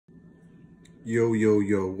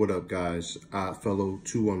Yo, what up, guys? Oddfellow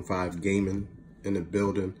 215 Gaming in the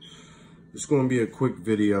building. It's going to be a quick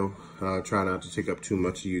video. Try not to take up too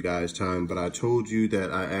much of you guys' time, but I told you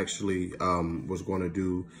that I actually was going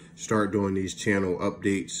to start doing these channel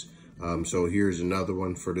updates. So here's another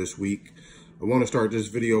one for this week. I want to start this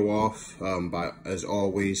video off by, as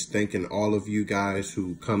always, thanking all of you guys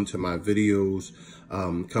who come to my videos,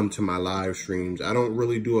 come to my live streams. I don't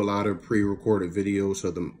really do a lot of pre-recorded videos,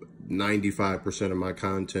 so the 95% of my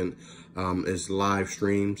content is live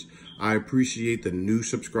streams. I appreciate the new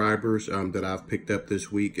subscribers that I've picked up this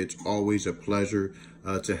week. It's always a pleasure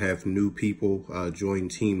to have new people join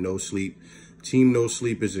Team No Sleep. Team No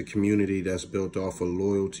Sleep is a community that's built off of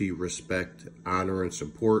loyalty, respect, honor, and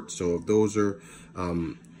support. So if those are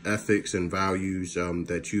ethics and values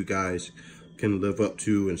that you guys can live up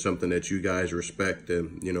to and something that you guys respect,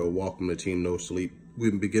 then, you know, welcome to Team No Sleep.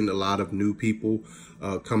 We've been getting a lot of new people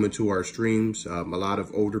coming to our streams. A lot of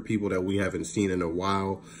older people that we haven't seen in a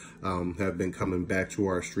while have been coming back to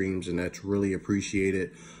our streams, and that's really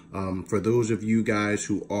appreciated. For those of you guys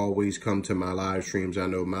who always come to my live streams, I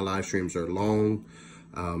know my live streams are long.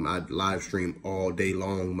 I live stream all day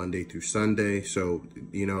long, Monday through Sunday. So,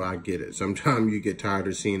 you know, I get it. Sometimes you get tired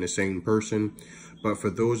of seeing the same person. But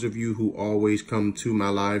for those of you who always come to my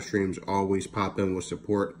live streams, always pop in with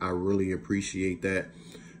support, I really appreciate that.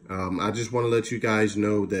 I just want to let you guys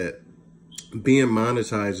know that being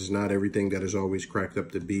monetized is not everything that is always cracked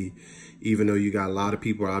up to be. Even though you got a lot of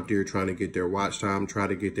people out there trying to get their watch time, try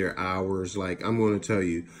to get their hours. Like, I'm going to tell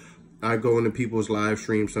you, I go into people's live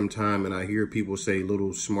streams sometime and I hear people say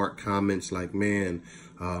little smart comments like, man,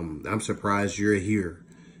 I'm surprised you're here.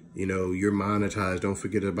 You know, you're monetized. Don't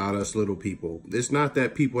forget about us little people. It's not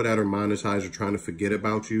that people that are monetized are trying to forget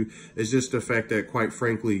about you. It's just the fact that, quite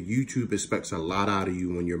frankly, YouTube expects a lot out of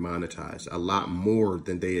you when you're monetized. A lot more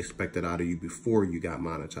than they expected out of you before you got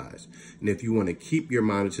monetized. And if you want to keep your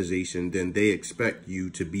monetization, then they expect you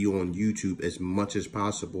to be on YouTube as much as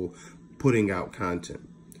possible, putting out content.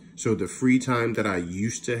 So the free time that I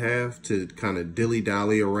used to have to kind of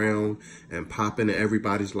dilly-dally around and pop into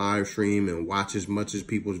everybody's live stream and watch as much as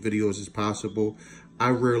people's videos as possible, I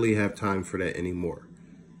rarely have time for that anymore.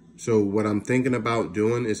 So what I'm thinking about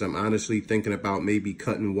doing is I'm honestly thinking about maybe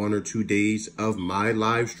cutting 1 or 2 days of my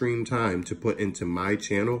live stream time to put into my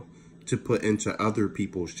channel, to put into other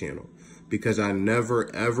people's channel. Because I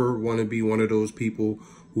never, ever want to be one of those people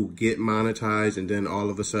who get monetized and then all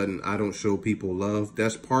of a sudden I don't show people love.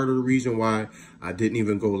 That's part of the reason why I didn't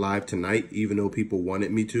even go live tonight, even though people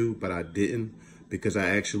wanted me to, but I didn't, because I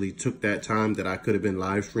actually took that time that I could have been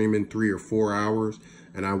live streaming 3 or 4 hours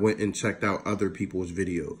and I went and checked out other people's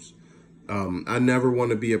videos. I never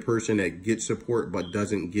want to be a person that gets support but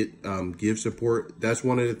doesn't give support. That's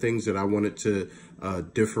one of the things that I wanted to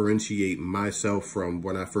differentiate myself from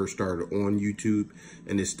when I first started on YouTube,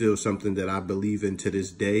 and it's still something that I believe in to this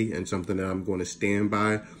day and something that I'm going to stand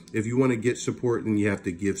by. If you want to get support, then you have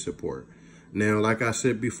to give support. Now, like I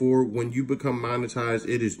said before, when you become monetized,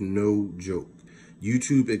 it is no joke.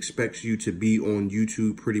 YouTube expects you to be on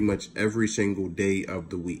YouTube pretty much every single day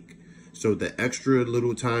of the week. So the extra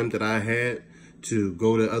little time that I had to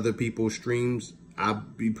go to other people's streams, I'll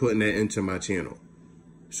be putting that into my channel.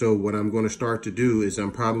 So what I'm going to start to do is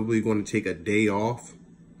I'm probably going to take a day off,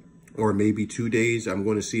 or maybe 2 days. I'm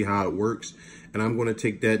going to see how it works. And I'm going to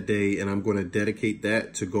take that day and I'm going to dedicate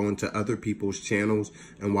that to going to other people's channels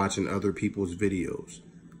and watching other people's videos.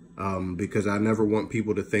 Because I never want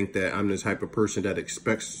people to think that I'm the type of person that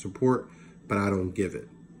expects support, but I don't give it.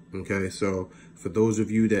 Okay, so for those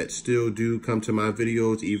of you that still do come to my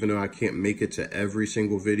videos, even though I can't make it to every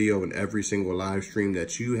single video and every single live stream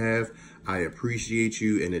that you have, I appreciate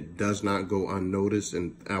you, and it does not go unnoticed,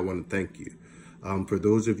 and I want to thank you. For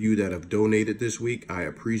those of you that have donated this week, I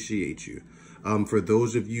appreciate you. For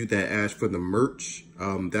those of you that asked for the merch,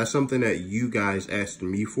 that's something that you guys asked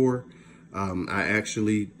me for. I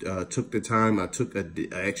actually took the time. I took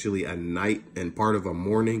actually a night and part of a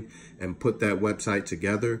morning and put that website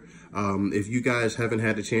together. If you guys haven't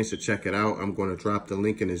had a chance to check it out, I'm going to drop the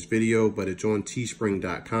link in this video, but it's on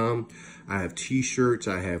teespring.com. I have t-shirts,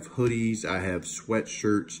 I have hoodies, I have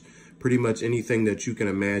sweatshirts, pretty much anything that you can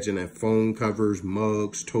imagine. I have phone covers,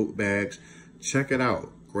 mugs, tote bags. Check it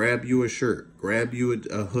out. Grab you a shirt, grab you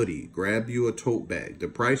a hoodie, grab you a tote bag. The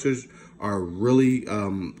prices are really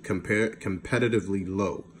competitively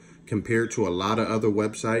low compared to a lot of other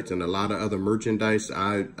websites and a lot of other merchandise.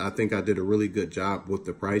 I think I did a really good job with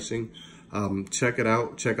the pricing. Check it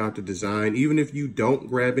out. Check out the design. Even if you don't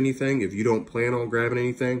grab anything, if you don't plan on grabbing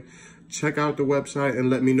anything, check out the website and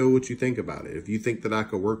let me know what you think about it. If you think that I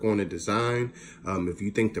could work on a design, if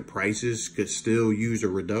you think the prices could still use a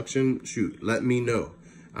reduction, shoot, let me know.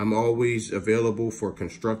 I'm always available for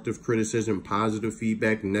constructive criticism, positive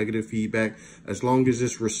feedback, negative feedback. As long as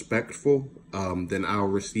it's respectful, then I'll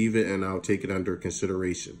receive it and I'll take it under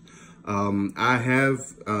consideration. I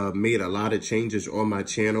have made a lot of changes on my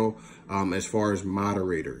channel as far as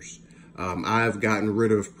moderators. I've gotten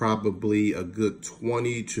rid of probably a good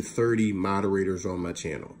 20 to 30 moderators on my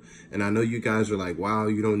channel. And I know you guys are like, wow,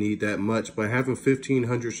 you don't need that much, but having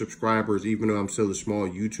 1,500 subscribers, even though I'm still a small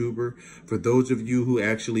YouTuber, for those of you who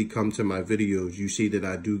actually come to my videos, you see that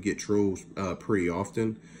I do get trolls pretty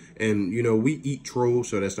often. And, you know, we eat trolls,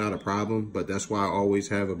 so that's not a problem, but that's why I always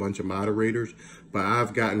have a bunch of moderators. But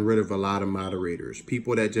I've gotten rid of a lot of moderators,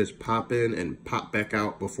 people that just pop in and pop back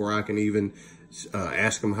out before I can even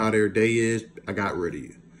ask them how their day is. I got rid of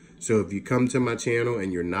you. So if you come to my channel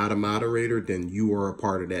and you're not a moderator, then you are a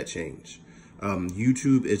part of that change.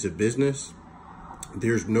 YouTube is a business.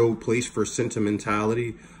 There's no place for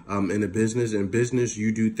sentimentality in a business. In business,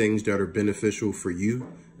 you do things that are beneficial for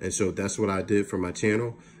you. And so that's what I did for my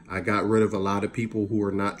channel. I got rid of a lot of people who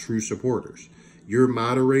are not true supporters. Your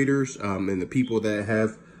moderators and the people that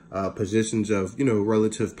have positions of, you know,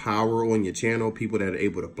 relative power on your channel, people that are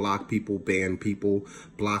able to block people, ban people,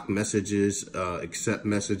 block messages, accept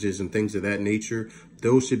messages and things of that nature.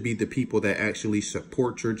 Those should be the people that actually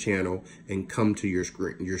support your channel and come to your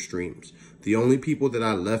streams. The only people that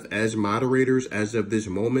I left as moderators as of this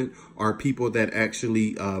moment are people that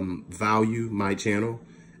actually value my channel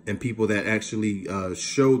and people that actually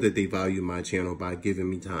show that they value my channel by giving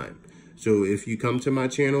me time. So if you come to my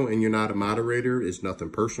channel and you're not a moderator, it's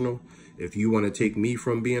nothing personal. If you want to take me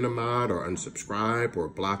from being a mod or unsubscribe or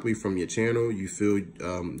block me from your channel, you feel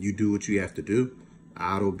you do what you have to do,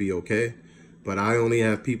 I'll be okay. But I only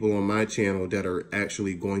have people on my channel that are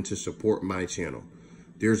actually going to support my channel.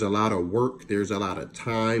 There's a lot of work, there's a lot of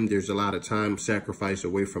time, there's a lot of time sacrificed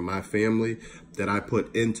away from my family that I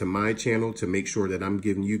put into my channel to make sure that I'm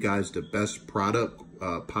giving you guys the best product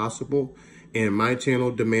possible. And my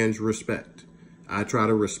channel demands respect. I try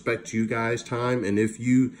to respect you guys' time. And if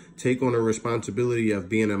you take on a responsibility of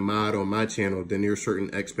being a mod on my channel, then there's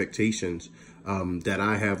certain expectations that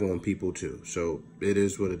I have on people too. So it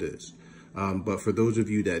is what it is. But for those of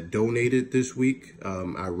you that donated this week,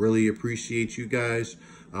 I really appreciate you guys.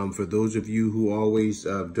 For those of you who always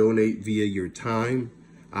donate via your time,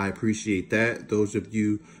 I appreciate that. Those of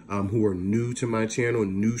you who are new to my channel,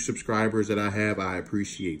 new subscribers that I have, I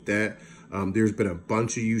appreciate that. There's been a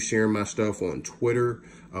bunch of you sharing my stuff on Twitter,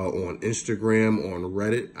 on Instagram, on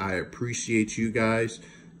Reddit. I appreciate you guys.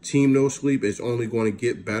 Team No Sleep is only going to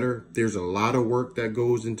get better. There's a lot of work that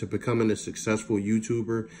goes into becoming a successful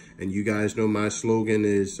YouTuber. And you guys know my slogan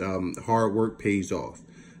is hard work pays off.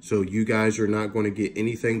 So you guys are not going to get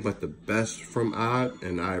anything but the best from Odd.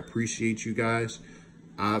 And I appreciate you guys.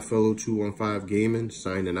 Oddfellow 215 Gaming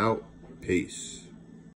signing out. Peace.